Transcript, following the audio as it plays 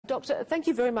Doctor, thank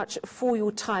you very much for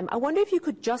your time. I wonder if you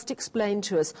could just explain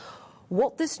to us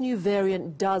what this new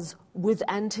variant does with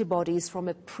antibodies from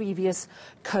a previous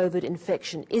COVID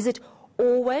infection. Is it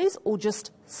always or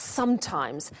just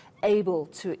sometimes able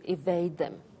to evade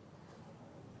them?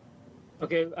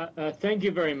 Okay, thank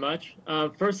you very much.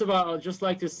 First of all, I'd just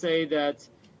like to say that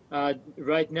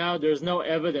right now there's no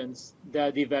evidence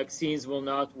that the vaccines will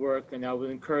not work, and I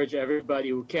would encourage everybody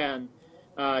who can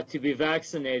to be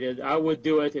vaccinated. I would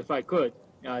do it if I could.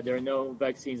 There are no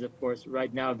vaccines, of course,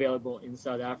 right now available in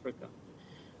South Africa.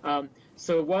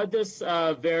 So what this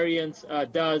variant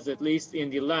does, at least in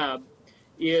the lab,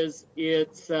 is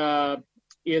it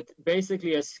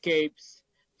basically escapes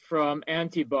from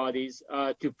antibodies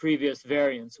to previous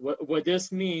variants. What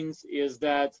this means is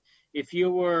that if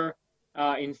you were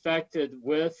infected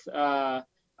with a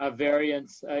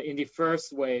variant in the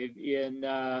first wave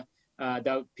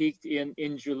that peaked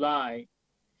in July,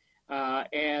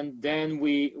 and then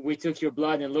we took your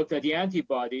blood and looked at the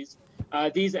antibodies,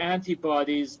 these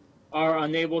antibodies are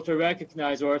unable to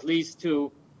recognize, or at least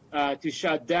to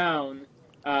shut down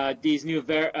these new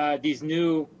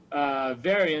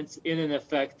variants in an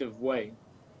effective way.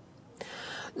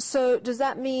 So does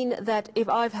that mean that if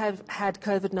I've had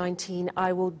COVID-19,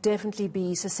 I will definitely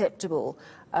be susceptible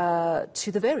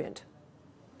to the variant?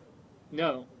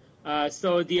 No.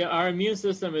 So our immune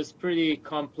system is pretty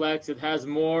complex. It has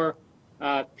more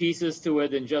pieces to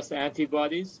it than just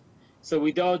antibodies. So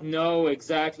we don't know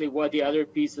exactly what the other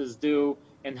pieces do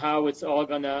and how it's all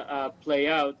going to play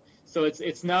out. So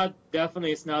it's not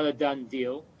a done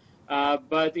deal.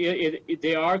 But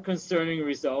they are concerning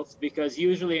results because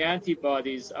usually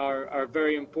antibodies are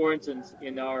very important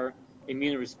in our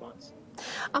immune response.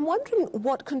 I'm wondering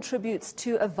what contributes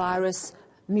to a virus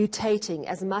mutating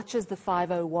as much as the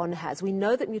 501 has. We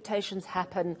know that mutations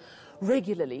happen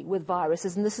regularly with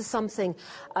viruses, and this is something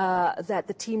that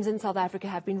the teams in South Africa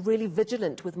have been really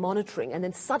vigilant with monitoring, and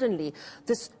then suddenly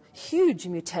this huge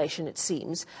mutation, it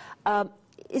seems.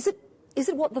 Is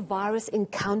it what the virus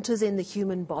encounters in the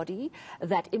human body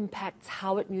that impacts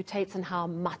how it mutates and how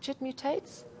much it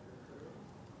mutates?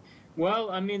 Well,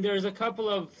 I mean, there's a couple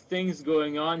of things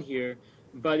going on here,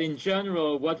 but in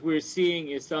general, what we're seeing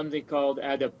is something called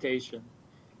adaptation.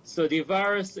 So the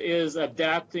virus is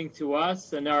adapting to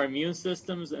us and our immune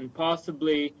systems, and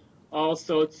possibly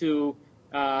also to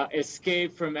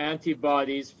escape from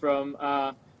antibodies from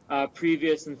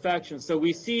previous infections. So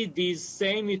we see these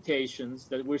same mutations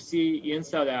that we see in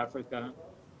South Africa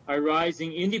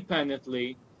arising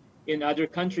independently in other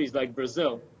countries like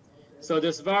Brazil. So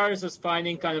this virus is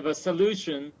finding kind of a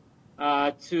solution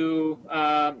to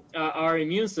our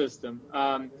immune system.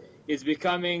 It's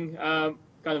becoming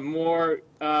kind of more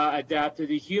adapted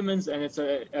to humans, and it's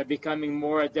becoming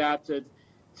more adapted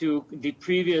to the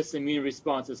previous immune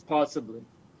responses, possibly.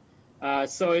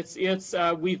 So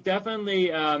we've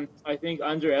definitely, I think,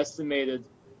 underestimated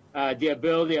the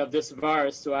ability of this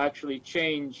virus to actually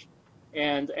change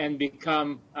and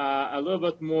become a little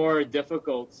bit more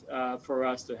difficult for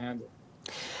us to handle.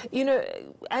 You know,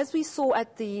 as we saw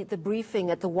at the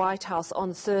briefing at the White House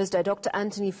on Thursday, Dr.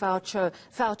 Anthony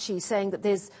Fauci saying that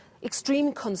there's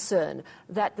extreme concern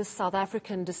that the South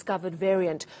African discovered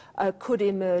variant could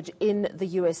emerge in the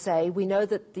USA. We know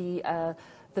that the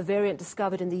variant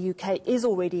discovered in the UK is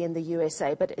already in the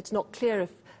USA, but it's not clear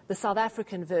if the South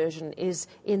African version is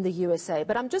in the USA.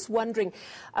 But I'm just wondering,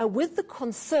 with the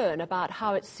concern about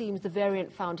how it seems the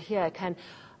variant found here can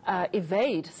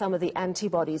evade some of the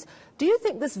antibodies, do you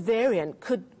think this variant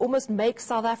could almost make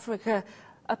South Africa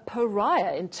a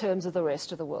pariah in terms of the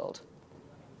rest of the world?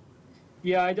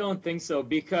 Yeah, I don't think so,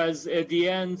 because at the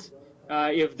end,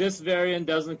 if this variant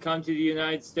doesn't come to the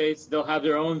United States, they'll have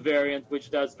their own variant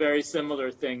which does very similar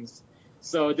things.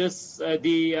 So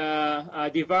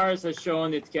the virus has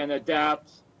shown it can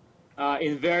adapt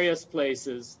in various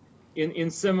places in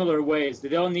similar ways. They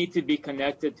don't need to be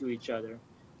connected to each other.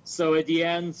 So at the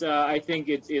end, I think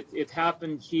it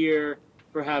happened here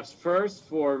perhaps first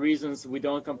for reasons we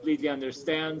don't completely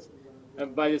understand,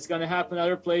 but it's going to happen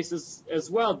other places as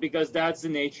well, because that's the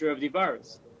nature of the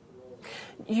virus.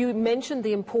 You mentioned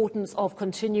the importance of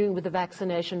continuing with the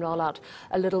vaccination rollout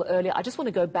a little earlier. I just want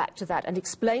to go back to that and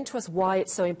explain to us why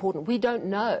it's so important. We don't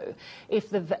know if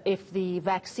the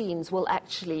vaccines will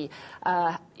actually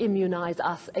immunize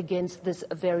us against this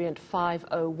variant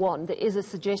 501. There is a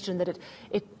suggestion that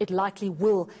it likely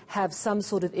will have some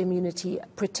sort of immunity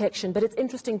protection. But it's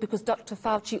interesting because Dr.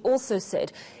 Fauci also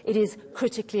said it is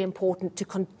critically important to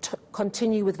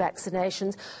continue with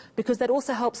vaccinations because that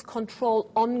also helps control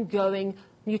ongoing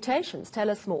mutations. Tell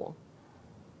us more.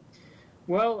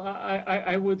 Well,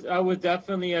 I would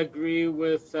definitely agree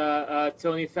with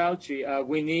Tony Fauci.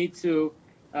 We need to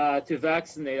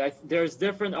vaccinate. There's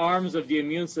different arms of the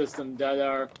immune system that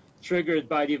are triggered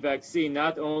by the vaccine,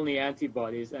 not only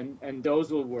antibodies, and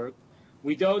those will work.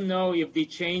 We don't know if the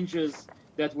changes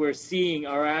that we're seeing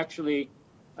are actually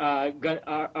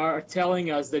are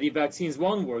telling us that the vaccines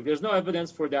won't work. There's no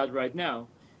evidence for that right now.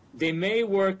 They may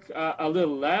work a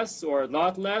little less or a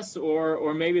lot less,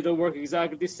 or maybe they'll work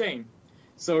exactly the same.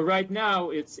 So right now,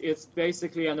 it's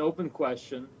basically an open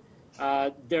question.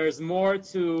 There's more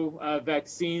to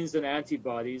vaccines than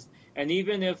antibodies, and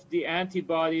even if the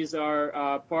antibodies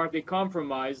are partly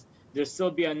compromised,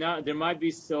 there might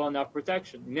be still enough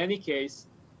protection. In any case,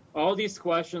 all these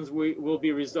questions will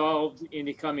be resolved in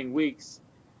the coming weeks.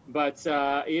 But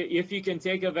if you can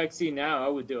take a vaccine now, I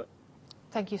would do it.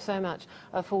 Thank you so much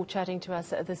for chatting to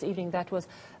us this evening. That was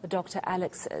Dr.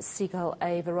 Alex Siegel,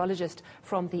 a virologist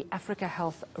from the Africa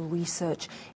Health Research